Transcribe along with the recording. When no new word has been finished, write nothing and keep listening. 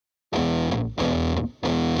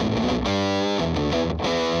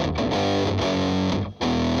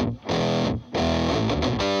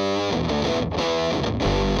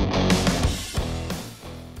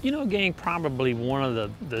You know, gang, probably one of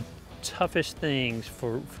the toughest things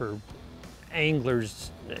for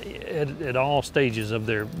anglers at all stages of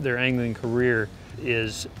their angling career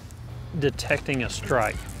is detecting a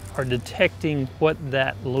strike, or detecting what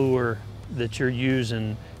that lure that you're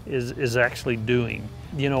using is actually doing.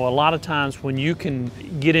 You know, a lot of times when you can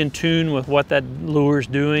get in tune with what that lure's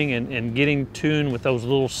doing and get in tune with those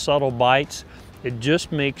little subtle bites, it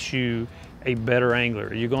just makes you a better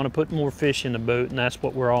angler. You're going to put more fish in the boat, and that's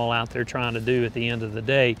what we're all out there trying to do at the end of the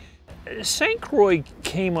day. St. Croix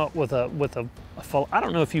came up with a I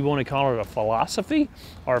don't know if you want to call it a philosophy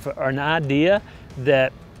or an idea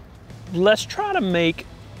that let's try to make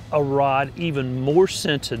a rod even more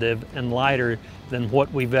sensitive and lighter than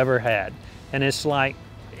what we've ever had. And it's like,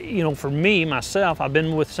 you know, for me, myself, I've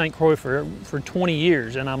been with St. Croix for 20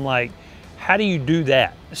 years, and I'm like, how do you do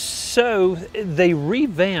that? So they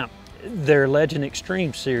revamped their Legend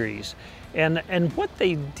Xtreme series. And what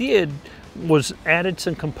they did was added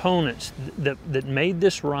some components that made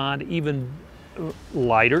this rod even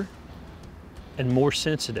lighter and more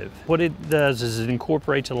sensitive. What it does is it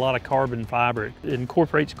incorporates a lot of carbon fiber. It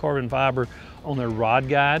incorporates carbon fiber on their rod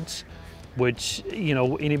guides, which, you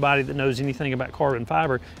know, anybody that knows anything about carbon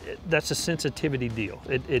fiber, that's a sensitivity deal.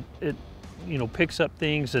 It you know, picks up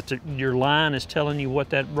things that your line is telling you what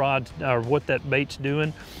that rod or what that bait's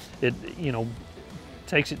doing. It, you know,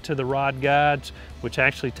 takes it to the rod guides, which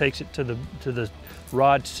actually takes it to the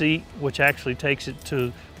rod seat, which actually takes it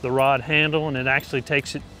to the rod handle, and it actually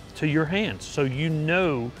takes it to your hands. So you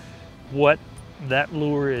know what that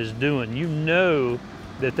lure is doing. You know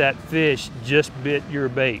that that fish just bit your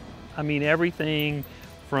bait. I mean, everything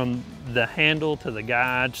from the handle to the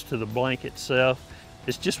guides to the blank itself,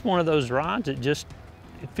 it's just one of those rods that just,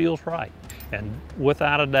 it feels right. And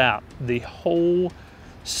without a doubt, the whole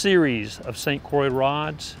series of St. Croix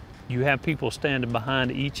rods, you have people standing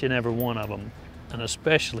behind each and every one of them, and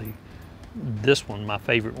especially this one, my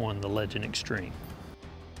favorite one, the Legend Xtreme.